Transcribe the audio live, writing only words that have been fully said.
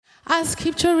Our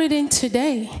scripture reading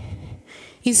today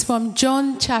is from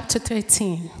John chapter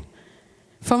 13,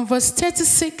 from verse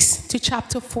 36 to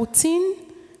chapter 14,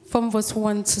 from verse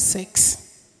 1 to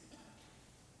 6.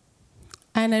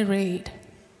 And I read,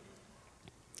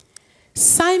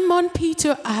 Simon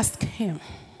Peter asked him,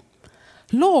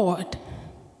 Lord,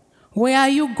 where are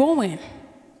you going?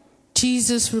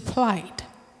 Jesus replied,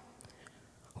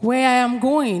 Where I am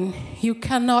going, you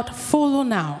cannot follow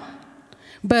now,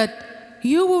 but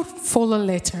you will follow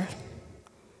later.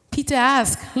 Peter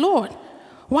asked, Lord,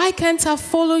 why can't I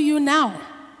follow you now?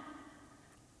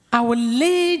 I will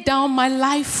lay down my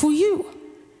life for you.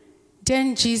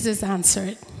 Then Jesus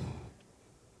answered,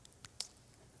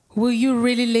 Will you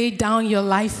really lay down your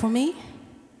life for me?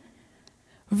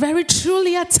 Very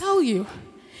truly I tell you,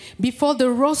 before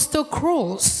the rooster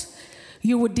crows,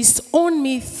 you will disown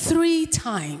me 3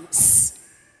 times.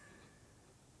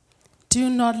 Do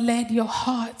not let your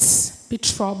hearts be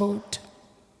troubled.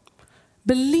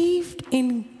 You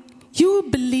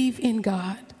believe in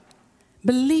God.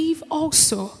 Believe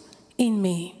also in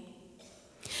me.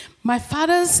 My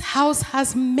Father's house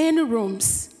has many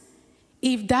rooms.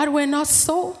 If that were not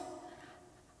so,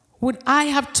 would I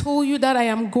have told you that I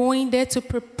am going there to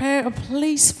prepare a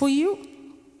place for you?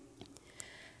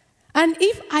 And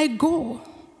if I go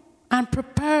and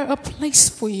prepare a place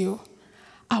for you,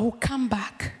 I will come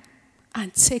back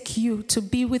and take you to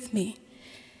be with me,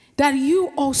 that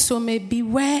you also may be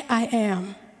where I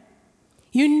am.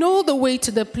 You know the way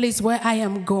to the place where I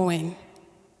am going.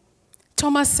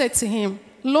 Thomas said to him,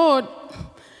 Lord,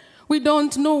 we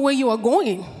don't know where you are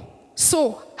going,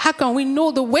 so how can we know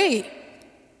the way?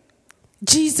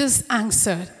 Jesus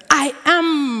answered, I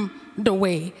am the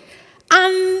way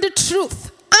and the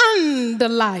truth and the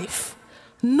life.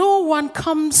 No one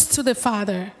comes to the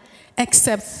Father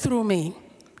except through me.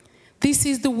 This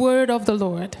is the word of the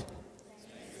Lord.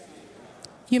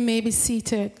 You may be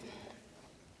seated.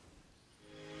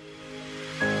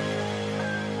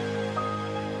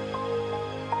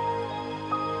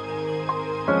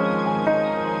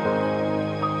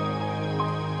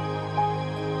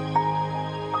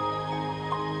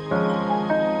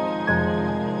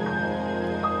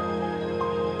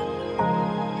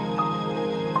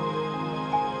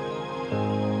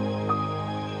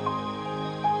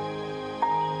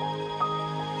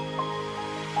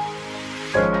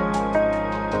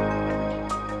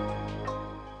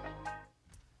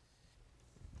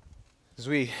 As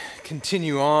we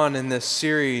continue on in this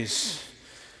series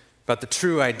about the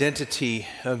true identity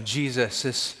of Jesus,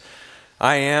 this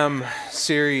I Am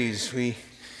series, we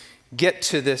get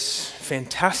to this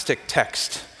fantastic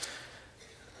text.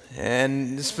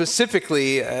 And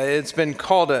specifically, it's been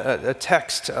called a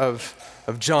text of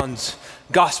John's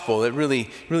gospel. It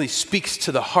really speaks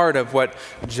to the heart of what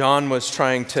John was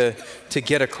trying to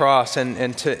get across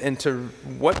and to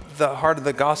what the heart of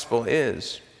the gospel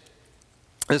is.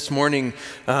 This morning,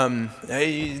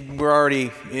 we're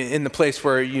already in the place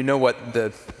where you know what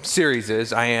the series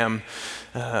is, I Am,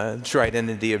 True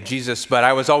Identity of Jesus. But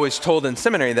I was always told in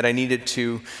seminary that I needed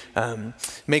to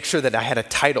make sure that I had a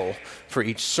title for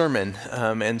each sermon.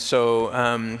 And so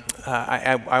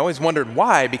I always wondered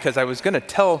why, because I was going to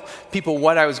tell people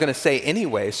what I was going to say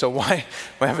anyway. So why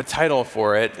have a title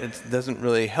for it? It doesn't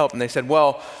really help. And they said,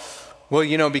 well,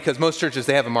 you know, because most churches,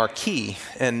 they have a marquee,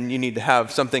 and you need to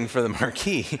have something for the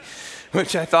marquee,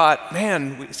 which I thought,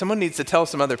 man, someone needs to tell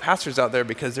some other pastors out there,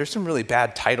 because there's some really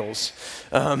bad titles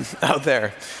out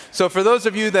there. So for those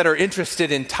of you that are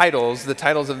interested in titles, the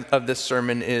titles of this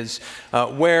sermon is,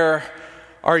 Where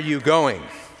Are You Going?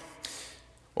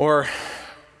 Or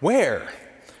Where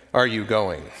Are You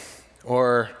Going?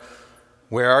 Or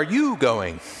Where Are You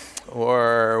Going?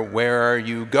 Or Where Are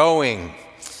You Going?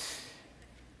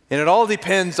 And it all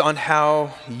depends on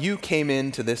how you came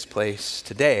into this place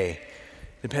today.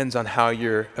 It depends on how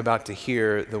you're about to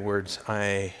hear the words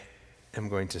I am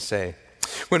going to say.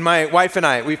 When my wife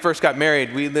and we first got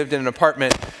married, we lived in an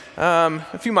apartment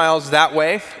a few miles that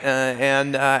way.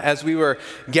 And as we were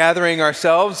gathering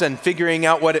ourselves and figuring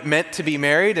out what it meant to be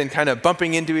married and kind of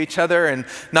bumping into each other and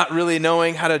not really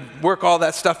knowing how to work all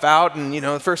that stuff out. And, you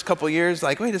know, the first couple of years,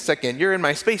 like, wait a second, you're in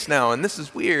my space now, and this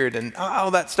is weird, and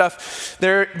all that stuff.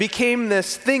 There became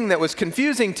this thing that was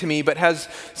confusing to me, but has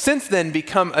since then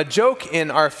become a joke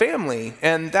in our family.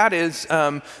 And that is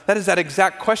that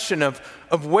exact question of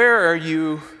where are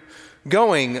you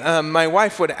going? My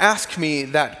wife would ask me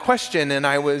that question, and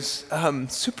I was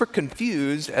super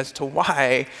confused as to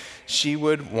why she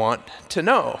would want to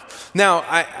know. Now,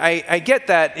 I get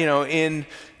that, you know, in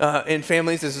in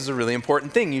families, this is a really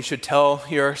important thing. You should tell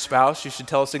your spouse, you should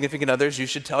tell significant others, you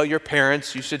should tell your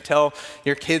parents, you should tell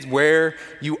your kids where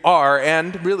you are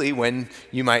and really when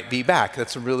you might be back.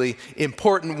 That's a really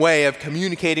important way of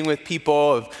communicating with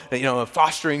people, of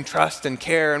fostering trust and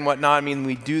care and whatnot. I mean,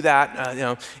 we do that,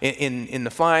 in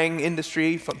the flying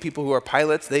industry. People who are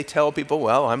pilots, they tell people,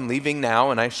 well, I'm leaving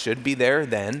now and I should be there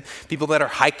then. People that are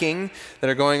hiking, that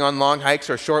are going on long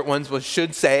hikes or short ones,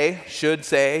 should say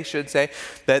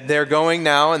that they're going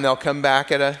now and they'll come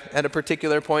back at a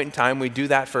particular point in time. We do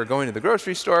that for going to the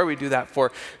grocery store. We do that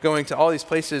for going to all these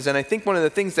places. And I think one of the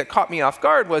things that caught me off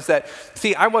guard was that,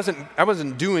 I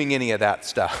wasn't doing any of that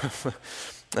stuff.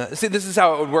 This is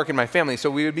how it would work in my family. So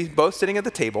we would be both sitting at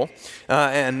the table,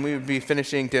 and we would be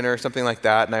finishing dinner or something like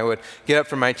that, and I would get up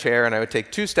from my chair, and I would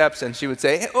take 2 steps, and she would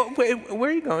say, hey, oh, wait, where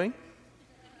are you going?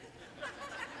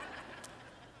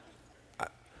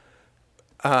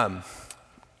 I'm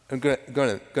going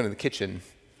to the kitchen.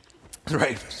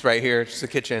 It's right here, just the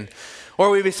kitchen. Or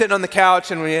we'd be sitting on the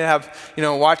couch and we'd have,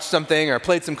 watched something or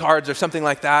played some cards or something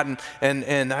like that.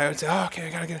 And I would say, oh, okay, I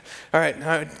got to get, all right. And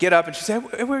I would get up and she'd say,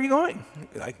 where are you going?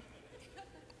 Like,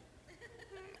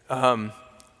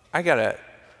 I got to,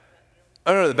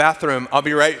 to the bathroom. I'll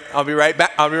be right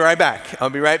back.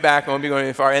 I won't be going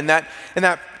any far. And that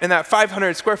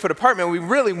 500 square foot apartment, we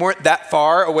really weren't that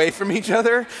far away from each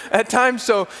other at times.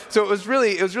 So it was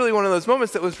really one of those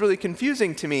moments that was really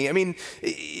confusing to me. I mean,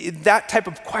 that type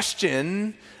of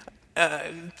question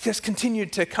just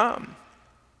continued to come.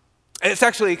 It's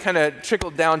actually kind of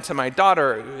trickled down to my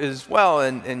daughter as well,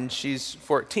 and she's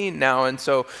 14 now. And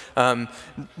so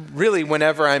really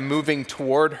whenever I'm moving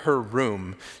toward her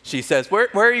room, she says, where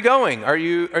are you going? Are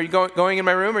you going in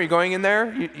my room? Are you going in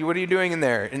there? What are you doing in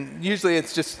there? And usually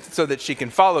it's just so that she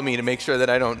can follow me to make sure that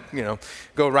I don't,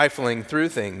 go rifling through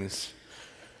things.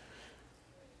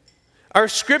 Our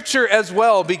scripture as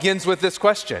well begins with this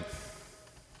question.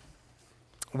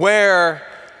 Where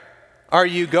are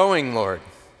you going, Lord?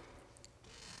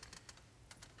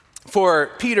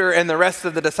 For Peter and the rest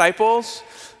of the disciples,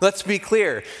 let's be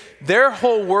clear. Their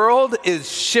whole world is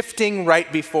shifting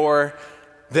right before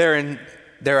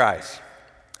their eyes.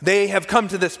 They have come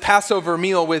to this Passover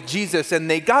meal with Jesus, and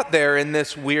they got there in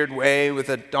this weird way with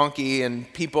a donkey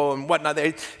and people and whatnot.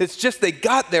 It's just they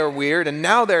got there weird, and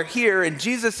now they're here, and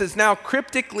Jesus is now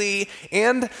cryptically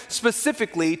and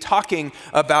specifically talking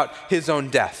about his own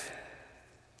death.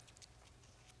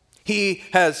 He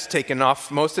has taken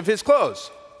off most of his clothes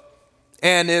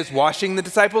and is washing the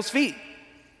disciples' feet,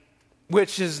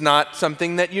 which is not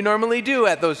something that you normally do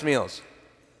at those meals.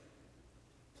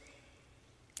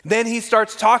 Then he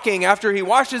starts talking after he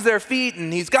washes their feet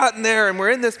and he's gotten there and we're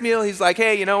in this meal. He's like,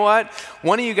 hey, you know what?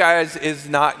 One of you guys is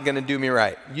not going to do me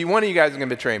right. One of you guys is going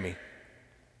to betray me.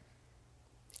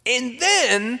 And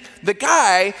then the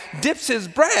guy dips his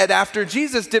bread after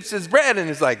Jesus dips his bread and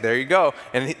he's like, there you go.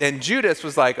 And Judas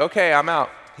was like, okay, I'm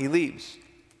out. He leaves.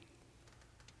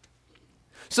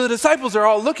 So the disciples are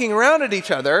all looking around at each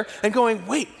other and going,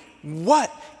 wait, what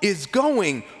is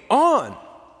going on?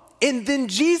 And then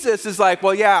Jesus is like,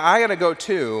 well, yeah, I got to go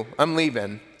too. I'm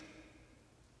leaving.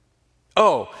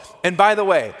 Oh, and by the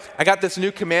way, I got this new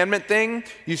commandment thing.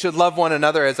 You should love one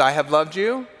another as I have loved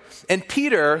you. And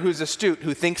Peter, who's astute,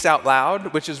 who thinks out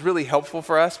loud, which is really helpful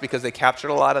for us because they captured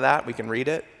a lot of that. We can read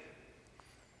it.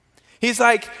 He's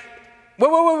like,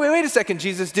 wait a second,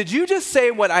 Jesus. Did you just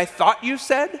say what I thought you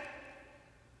said?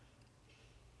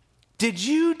 Did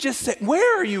you just say,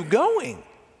 where are you going?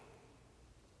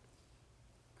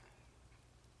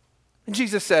 And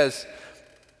Jesus says,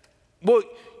 well,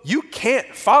 you can't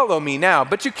follow me now,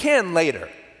 but you can later.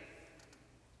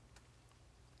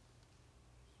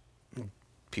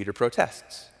 Peter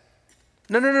protests.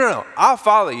 No. I'll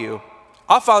follow you.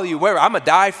 I'll follow you wherever. I'm going to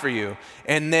die for you.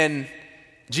 And then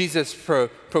Jesus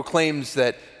proclaims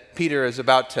that Peter is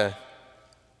about to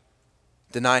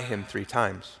deny him 3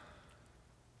 times.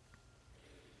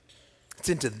 It's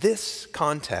into this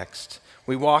context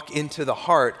we walk into the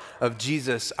heart of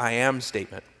Jesus' I am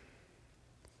statement,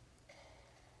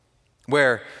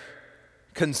 where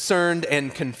concerned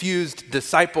and confused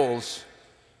disciples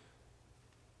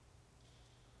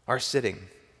are sitting.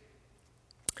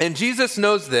 And Jesus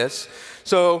knows this,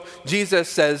 so Jesus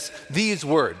says these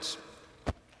words,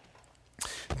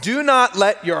 do not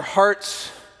let your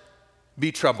hearts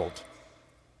be troubled.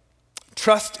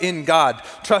 Trust in God.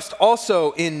 Trust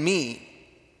also in me.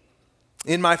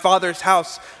 In my Father's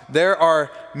house, there are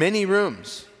many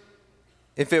rooms.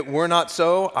 If it were not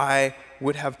so, I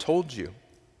would have told you.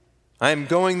 I am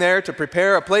going there to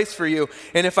prepare a place for you.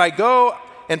 And if I go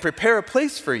and prepare a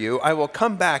place for you, I will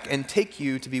come back and take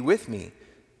you to be with me,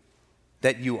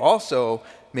 that you also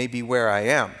may be where I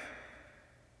am.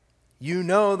 You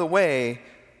know the way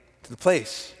to the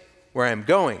place where I'm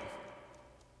going.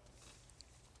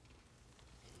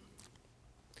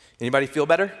 Anybody feel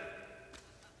better?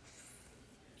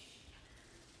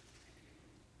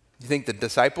 You think the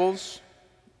disciples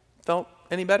felt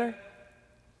any better?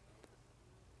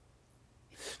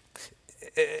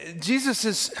 Jesus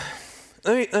is,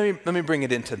 let me bring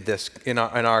it into this in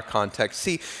our context.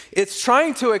 See, it's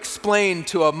trying to explain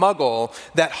to a muggle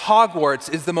that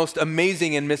Hogwarts is the most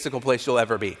amazing and mystical place you'll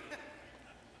ever be.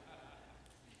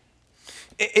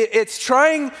 It's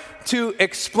trying to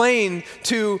explain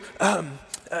to a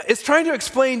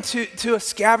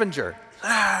scavenger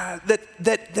that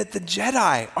the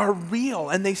Jedi are real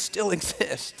and they still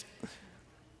exist.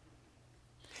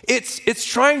 It's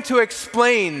trying to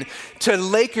explain to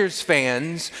Lakers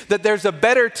fans that there's a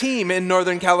better team in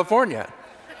Northern California.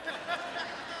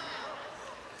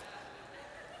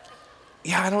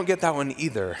 Yeah, I don't get that one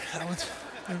either.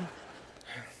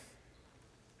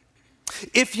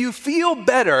 If you feel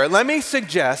better, let me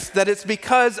suggest that it's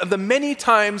because of the many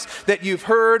times that you've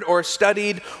heard or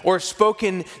studied or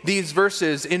spoken these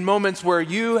verses in moments where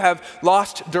you have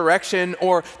lost direction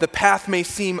or the path may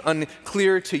seem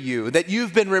unclear to you, that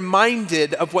you've been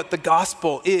reminded of what the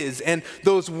gospel is, and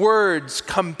those words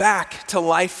come back to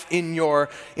life in your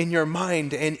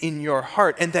mind and in your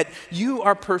heart, and that you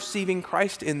are perceiving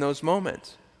Christ in those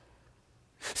moments.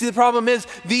 See, the problem is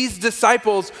these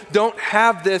disciples don't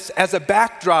have this as a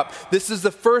backdrop. This is the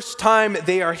first time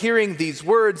they are hearing these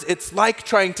words. It's like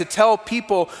trying to tell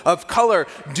people of color,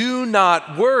 do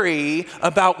not worry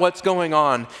about what's going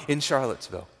on in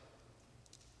Charlottesville.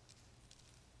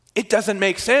 It doesn't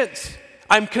make sense.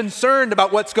 I'm concerned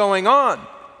about what's going on.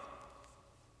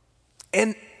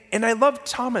 And I love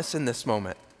Thomas in this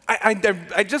moment.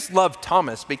 I just love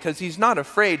Thomas because he's not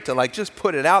afraid to just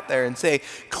put it out there and say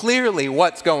clearly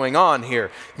what's going on here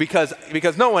because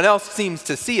no one else seems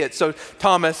to see it. So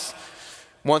Thomas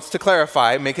wants to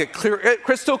clarify, make it clear,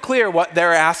 crystal clear what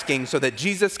they're asking so that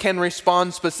Jesus can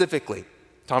respond specifically.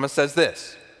 Thomas says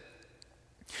this: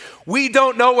 "We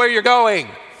don't know where you're going.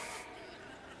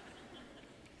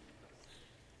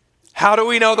 How do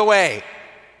we know the way?"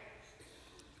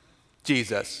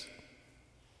 Jesus,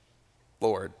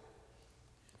 Lord.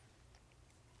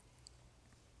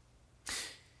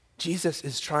 Jesus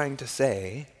is trying to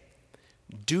say,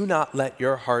 do not let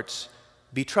your hearts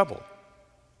be troubled.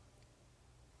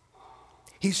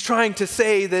 He's trying to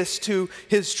say this to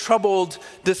his troubled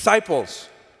disciples.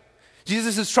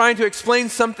 Jesus is trying to explain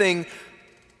something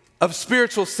of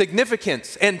spiritual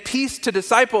significance and peace to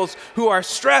disciples who are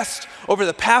stressed over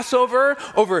the Passover,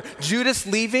 over Judas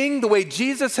leaving, the way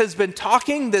Jesus has been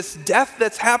talking, this death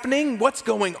that's happening. What's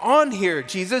going on here,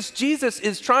 Jesus? Jesus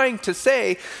is trying to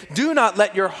say, do not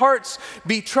let your hearts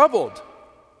be troubled.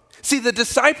 See, the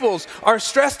disciples are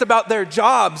stressed about their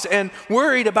jobs and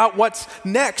worried about what's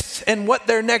next and what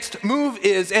their next move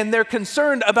is, and they're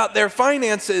concerned about their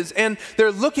finances, and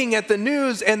they're looking at the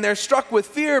news and they're struck with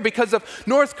fear because of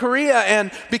North Korea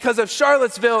and because of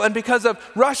Charlottesville and because of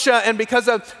Russia and because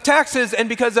of taxes and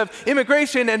because of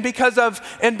immigration and because of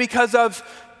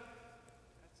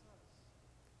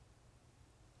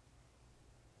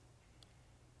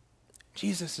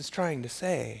Jesus is trying to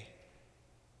say,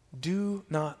 do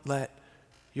not let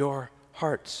your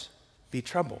hearts be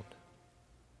troubled.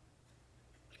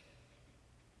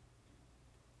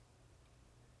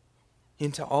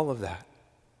 Into all of that,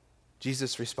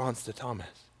 Jesus responds to Thomas,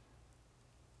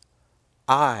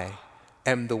 I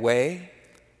am the way,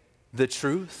 the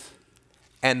truth,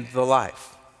 and the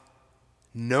life.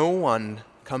 No one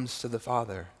comes to the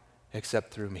Father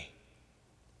except through me.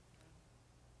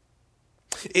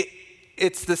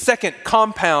 It's the second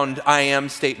compound I am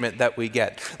statement that we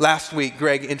get. Last week,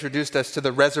 Greg introduced us to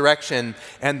the resurrection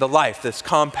and the life, this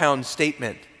compound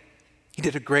statement. He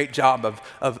did a great job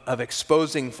of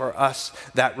exposing for us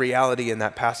that reality in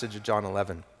that passage of John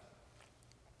 11.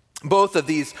 Both of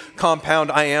these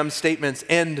compound I am statements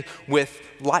end with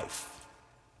life.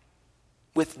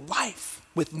 With life,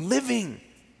 with living.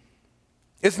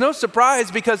 It's no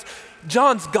surprise because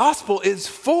John's gospel is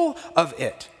full of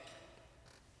it.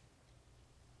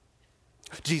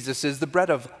 Jesus is the bread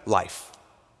of life.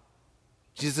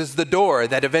 Jesus is the door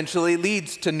that eventually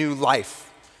leads to new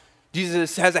life.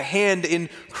 Jesus has a hand in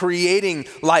creating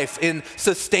life, in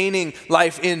sustaining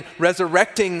life, in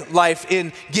resurrecting life,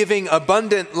 in giving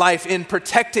abundant life, in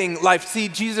protecting life. See,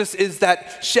 Jesus is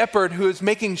that shepherd who is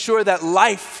making sure that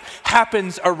life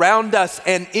happens around us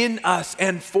and in us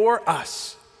and for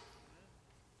us.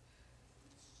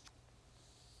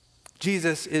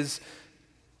 Jesus is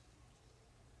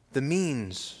the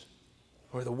means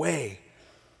or the way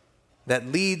that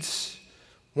leads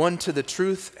one to the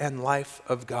truth and life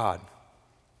of God.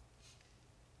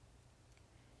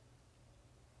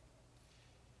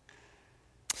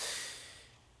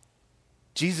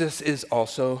 Jesus is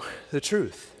also the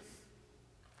truth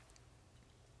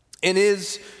and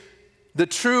is the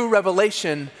true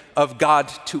revelation of God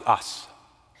to us.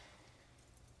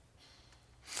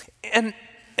 And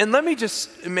let me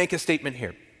just make a statement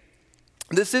here.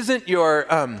 This isn't your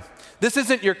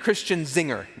Christian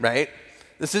zinger, right?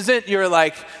 This isn't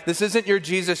your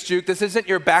Jesus juke. This isn't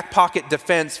your back pocket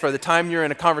defense for the time you're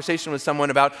in a conversation with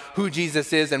someone about who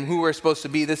Jesus is and who we're supposed to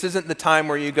be. This isn't the time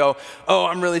where you go, oh,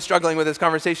 I'm really struggling with this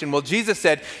conversation. Well, Jesus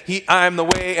said, I am the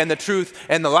way and the truth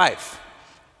and the life.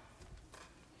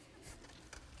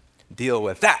 Deal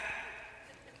with that.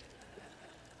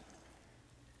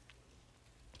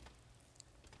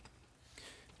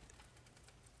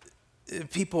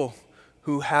 People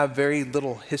who have very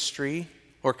little history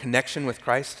or connection with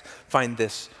Christ find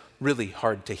this really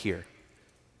hard to hear.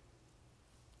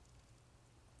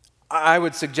 I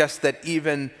would suggest that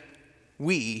even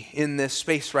we in this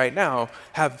space right now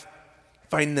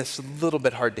find this a little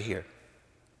bit hard to hear.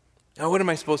 Now, what am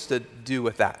I supposed to do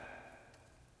with that?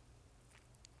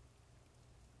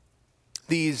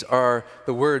 These are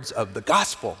the words of the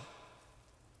gospel,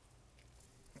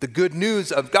 the good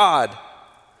news of God.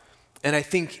 And I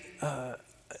think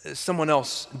someone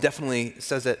else definitely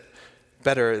says it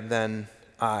better than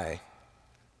I.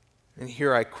 And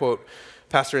here I quote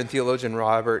pastor and theologian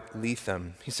Robert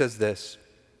Leatham. He says this: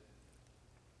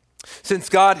 "Since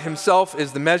God himself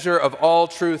is the measure of all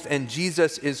truth and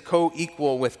Jesus is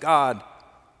co-equal with God,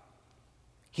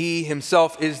 he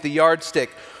himself is the yardstick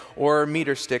or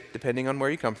meter stick, depending on where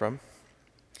you come from,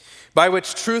 by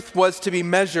which truth was to be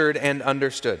measured and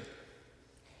understood.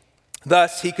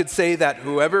 Thus, he could say that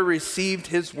whoever received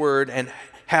his word and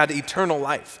had eternal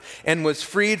life and was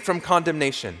freed from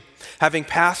condemnation, having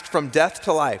passed from death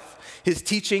to life, his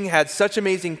teaching had such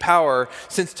amazing power,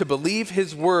 since to believe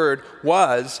his word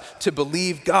was to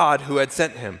believe God who had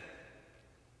sent him.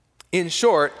 In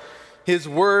short, his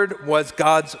word was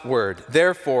God's word.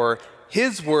 Therefore,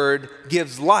 his word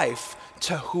gives life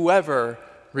to whoever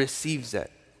receives it."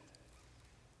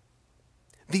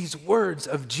 These words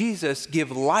of Jesus give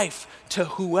life to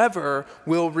whoever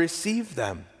will receive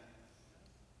them.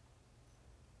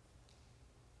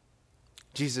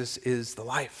 Jesus is the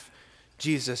life.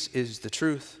 Jesus is the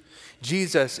truth.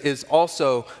 Jesus is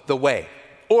also the way,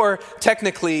 or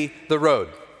technically the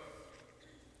road.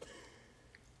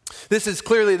 This is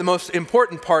clearly the most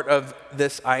important part of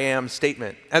this I am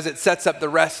statement, as it sets up the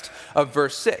rest of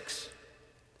verse 6,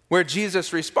 where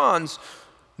Jesus responds,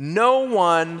 "No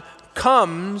one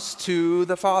comes to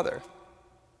the Father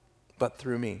but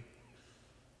through me."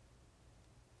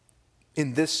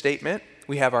 In this statement,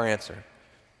 we have our answer.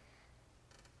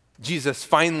 Jesus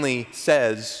finally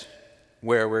says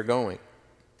where we're going.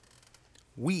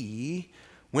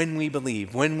 When we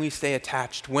believe, when we stay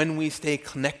attached, when we stay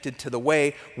connected to the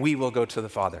way, we will go to the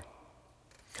Father.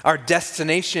 Our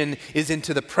destination is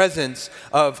into the presence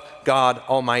of God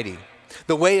Almighty.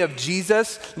 The way of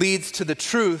Jesus leads to the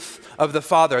truth of the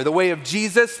Father. The way of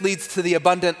Jesus leads to the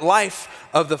abundant life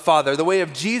of the Father. The way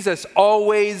of Jesus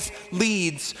always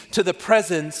leads to the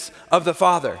presence of the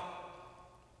Father.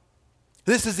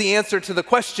 This is the answer to the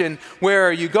question, where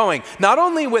are you going? Not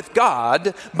only with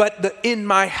God, but in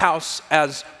my house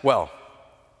as well.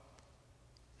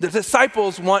 The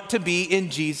disciples want to be in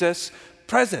Jesus'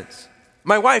 presence.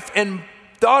 My wife and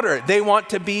daughter, they want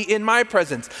to be in my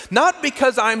presence. Not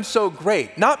because I'm so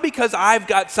great, not because I've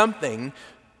got something,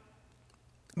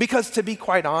 because to be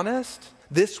quite honest,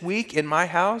 this week in my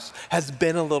house has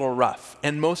been a little rough,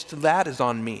 and most of that is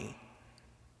on me.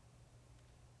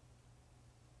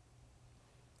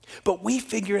 But we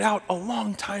figured out a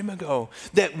long time ago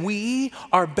that we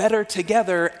are better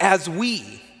together as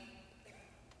we.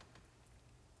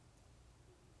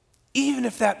 Even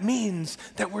if that means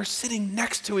that we're sitting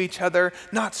next to each other,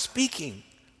 not speaking.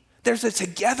 There's a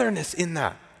togetherness in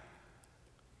that.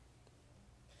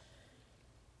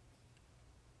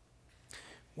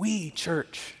 We,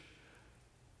 church,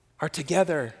 are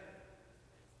together,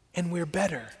 and we're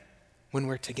better when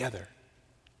we're together.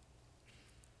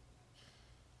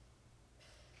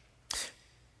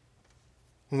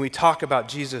 When we talk about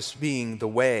Jesus being the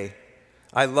way,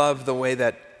 I love the way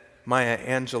that Maya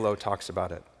Angelou talks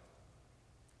about it.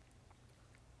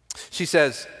 She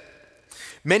says,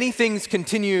 "Many things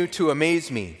continue to amaze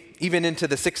me, even into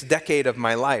the 6th decade of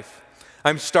my life.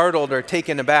 I'm startled or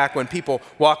taken aback when people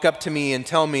walk up to me and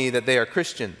tell me that they are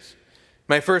Christians.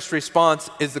 My first response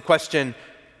is the question,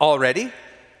 already.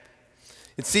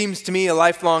 It seems to me a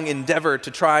lifelong endeavor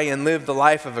to try and live the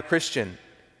life of a Christian.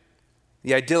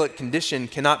 The idyllic condition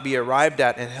cannot be arrived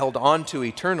at and held on to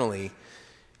eternally.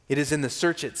 It is in the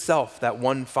search itself that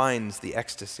one finds the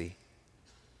ecstasy.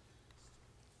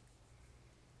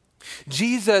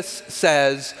 Jesus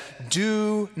says,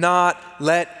 "Do not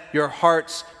let your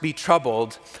hearts be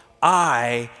troubled.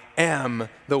 I am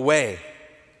the way."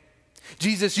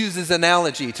 Jesus uses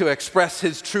analogy to express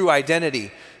his true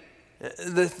identity.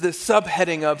 The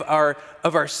subheading of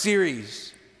our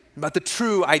series about the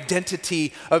true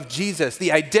identity of Jesus.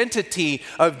 The identity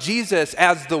of Jesus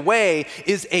as the way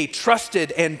is a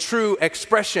trusted and true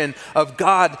expression of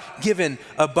God-given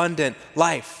abundant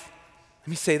life. Let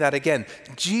me say that again.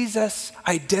 Jesus'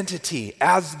 identity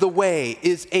as the way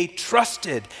is a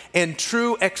trusted and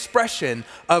true expression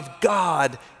of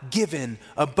God-given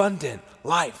abundant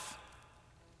life.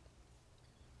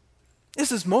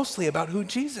 This is mostly about who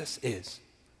Jesus is.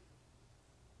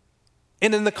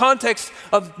 And in the context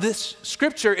of this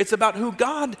scripture, it's about who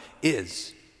God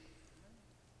is.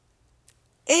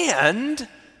 And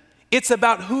it's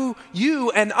about who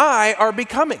you and I are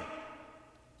becoming.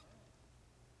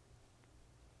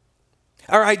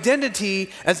 Our identity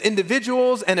as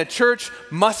individuals and a church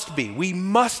must be. We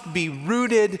must be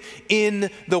rooted in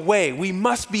the way. We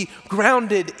must be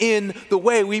grounded in the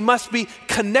way. We must be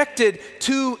connected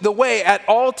to the way at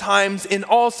all times, in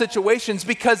all situations,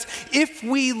 because if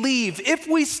we leave, if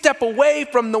we step away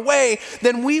from the way,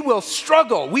 then we will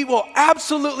struggle. We will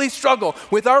absolutely struggle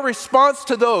with our response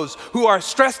to those who are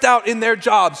stressed out in their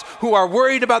jobs, who are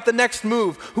worried about the next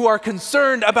move, who are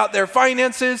concerned about their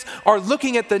finances, are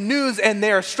looking at the news and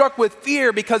they are struck with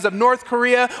fear because of North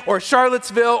Korea or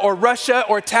Charlottesville or Russia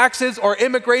or taxes or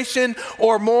immigration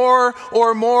or more.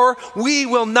 We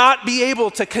will not be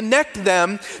able to connect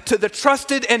them to the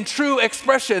trusted and true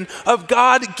expression of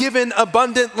God-given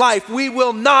abundant life. We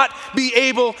will not be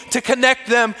able to connect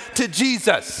them to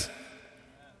Jesus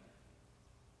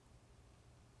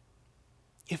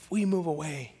if we move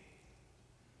away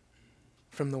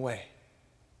from the way.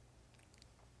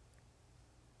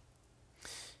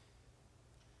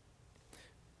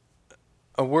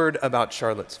 A word about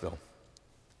Charlottesville.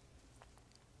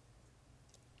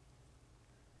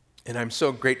 And I'm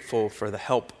so grateful for the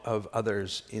help of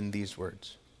others in these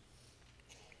words.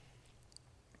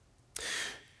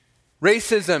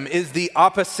 Racism is the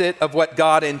opposite of what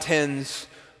God intends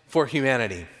for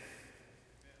humanity.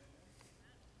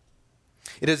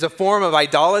 It is a form of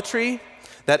idolatry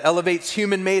that elevates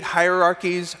human-made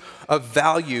hierarchies of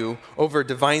value over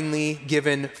divinely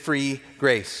given free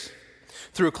grace.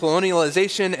 Through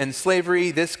colonialization and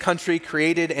slavery, this country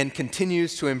created and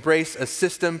continues to embrace a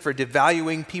system for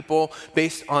devaluing people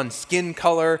based on skin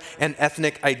color and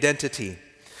ethnic identity.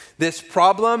 This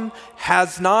problem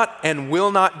has not and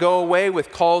will not go away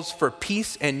with calls for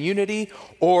peace and unity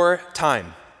or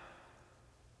time.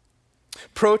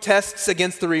 Protests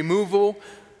against the removal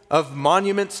of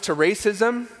monuments to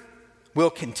racism will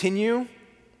continue.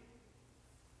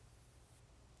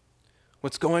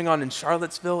 What's going on in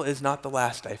Charlottesville is not the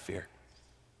last, I fear.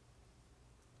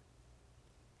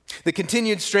 The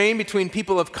continued strain between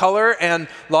people of color and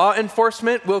law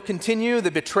enforcement will continue. The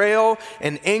betrayal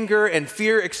and anger and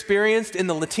fear experienced in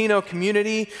the Latino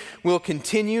community will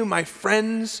continue. My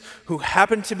friends who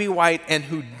happen to be white and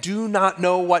who do not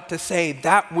know what to say,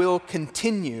 that will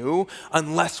continue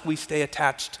unless we stay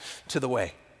attached to the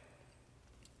way.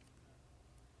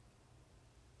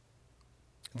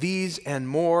 These and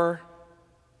more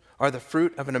are the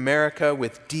fruit of an America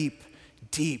with deep,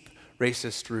 deep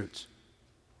racist roots.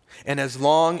 And as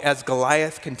long as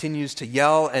Goliath continues to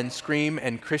yell and scream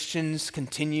and Christians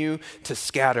continue to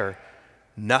scatter,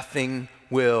 nothing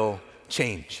will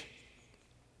change.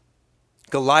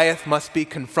 Goliath must be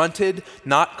confronted,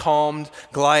 not calmed.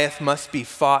 Goliath must be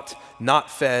fought, not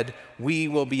fed. We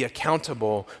will be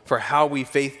accountable for how we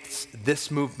face this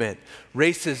movement.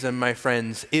 Racism, my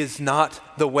friends, is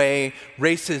not the way.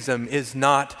 Racism is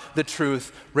not the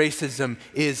truth. Racism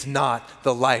is not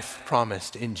the life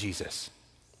promised in Jesus.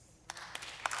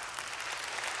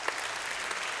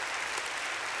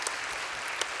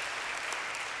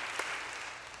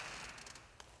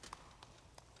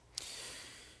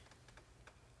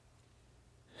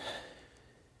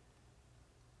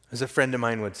 As a friend of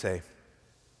mine would say,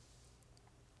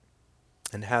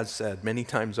 and has said many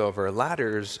times over,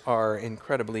 ladders are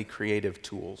incredibly creative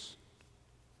tools.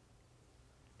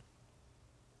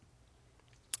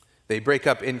 They break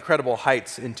up incredible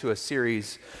heights into a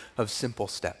series of simple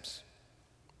steps.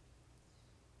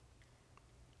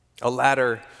 A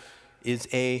ladder is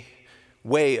a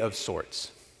way of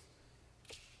sorts.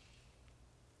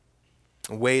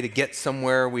 a way to get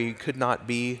somewhere we could not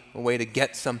be, a way to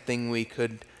get something we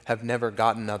could have never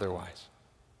gotten otherwise.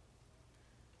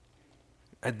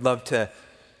 I'd love to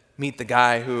meet the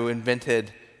guy who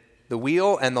invented the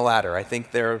wheel and the ladder. I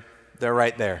think they're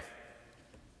right there.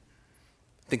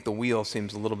 I think the wheel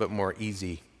seems a little bit more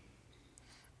easy.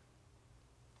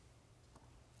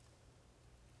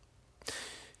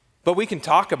 But we can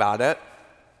talk about it.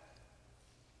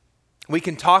 We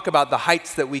can talk about the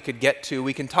heights that we could get to.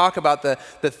 We can talk about the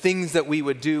things that we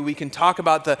would do. We can talk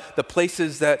about the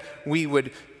places that we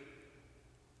would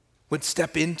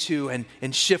step into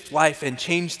and shift life and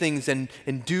change things and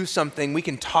do something. We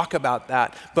can talk about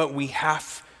that, but we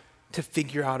have to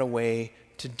figure out a way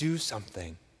to do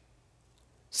something.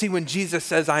 See, when Jesus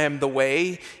says, I am the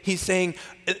way, he's saying,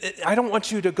 I don't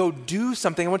want you to go do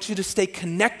something. I want you to stay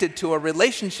connected to a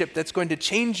relationship that's going to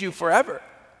change you forever.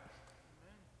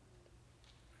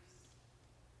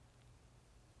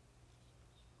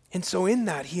 And so in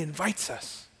that, he invites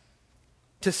us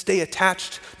to stay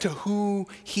attached to who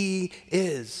he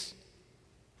is.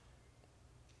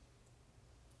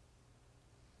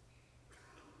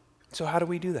 So how do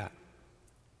we do that?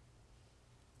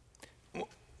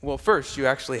 Well, first, you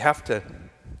actually have to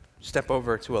step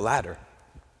over to a ladder.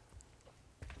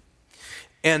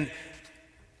 And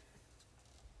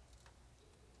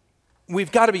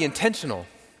we've got to be intentional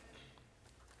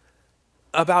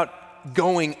about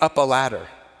going up a ladder,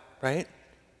 right?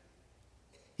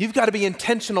 You've got to be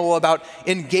intentional about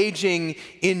engaging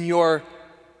in your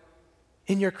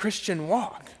Christian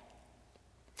walk.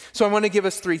 So I want to give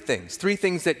us three things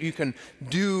that you can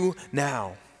do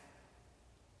now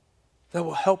that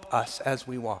will help us as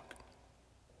we walk.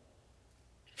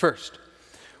 First,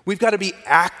 we've got to be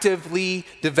actively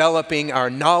developing our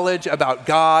knowledge about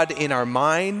God in our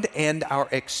mind and our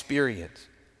experience.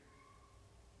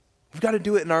 We've got to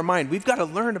do it in our mind. We've got to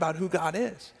learn about who God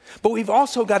is. But we've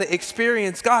also got to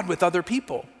experience God with other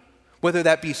people, whether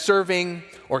that be serving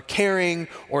or caring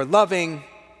or loving,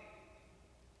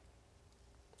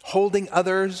 holding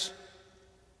others,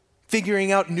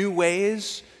 figuring out new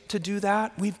ways to do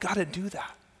that. We've got to do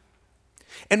that.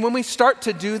 And when we start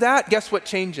to do that, guess what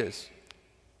changes?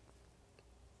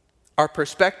 Our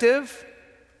perspective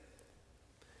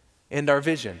and our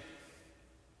vision.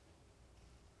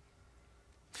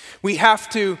 We have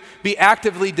to be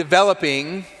actively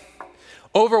developing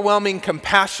overwhelming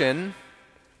compassion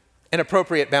and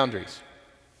appropriate boundaries.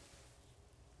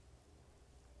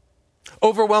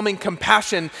 Overwhelming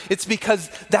compassion, it's because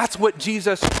that's what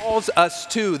Jesus calls us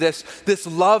to, this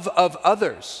love of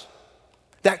others.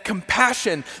 That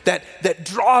compassion that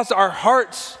draws our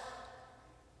hearts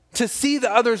to see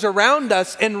the others around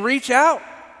us and reach out.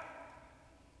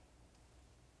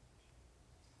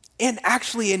 And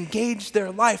actually engage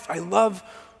their life. I love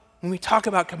when we talk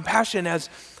about compassion as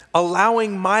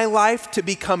allowing my life to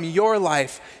become your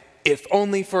life, if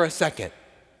only for a second.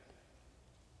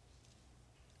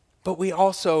 But we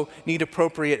also need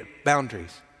appropriate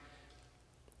boundaries,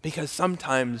 because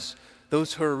sometimes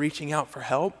those who are reaching out for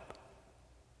help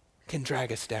can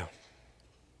drag us down.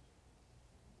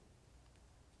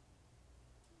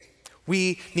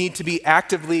 We need to be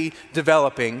actively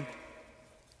developing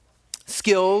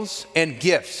skills and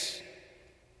gifts.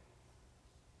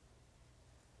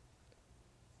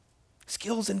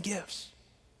 Skills and gifts.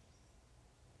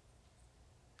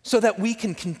 So that we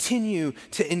can continue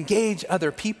to engage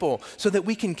other people, so that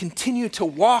we can continue to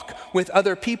walk with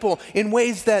other people in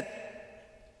ways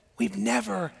that we've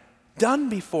never done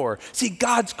before. See,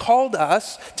 God's called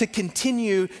us to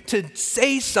continue to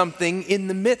say something in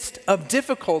the midst of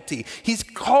difficulty. He's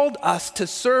called us to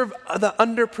serve the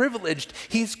underprivileged.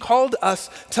 He's called us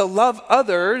to love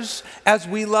others as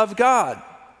we love God.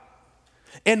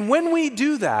 And when we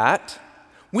do that,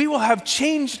 we will have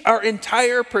changed our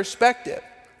entire perspective.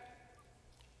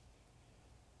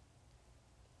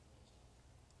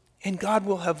 And God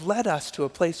will have led us to a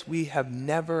place we have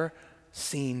never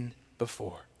seen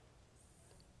before.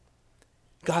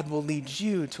 God will lead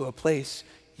you to a place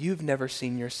you've never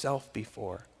seen yourself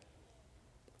before.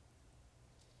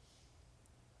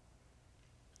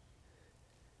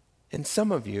 And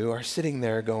some of you are sitting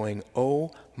there going,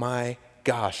 oh my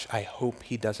gosh, I hope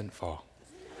he doesn't fall.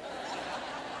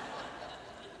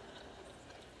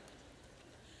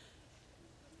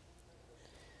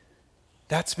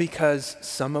 That's because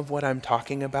some of what I'm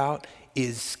talking about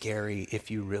is scary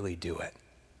if you really do it.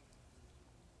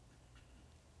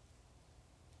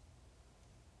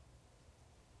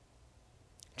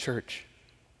 Church,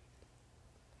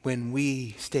 when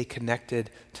we stay connected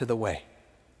to the way,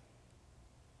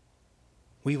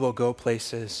 we will go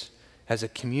places as a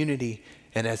community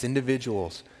and as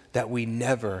individuals that we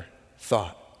never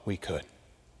thought we could.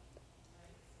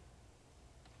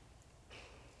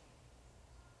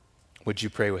 Would you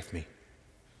pray with me?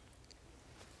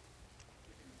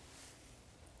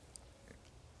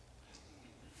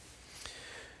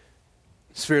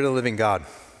 Spirit of the living God,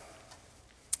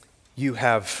 you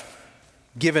have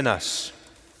given us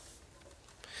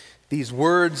these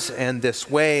words and this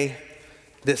way,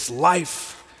 this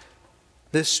life,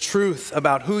 this truth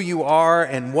about who you are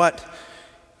and what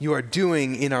you are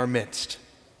doing in our midst.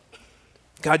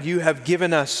 God, you have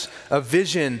given us a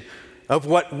vision of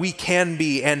what we can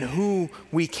be and who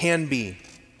we can be.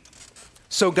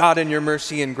 So God, in your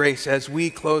mercy and grace, as we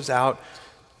close out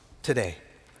today,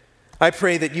 I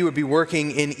pray that you would be working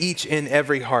in each and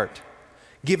every heart,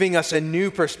 giving us a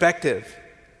new perspective,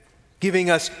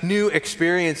 giving us new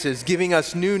experiences, giving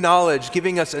us new knowledge,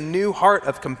 giving us a new heart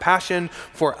of compassion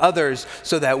for others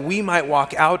so that we might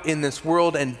walk out in this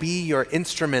world and be your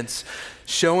instruments,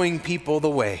 showing people the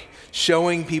way,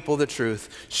 showing people the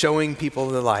truth, showing people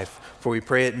the life. For we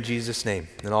pray it in Jesus' name.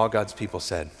 And all God's people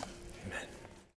said,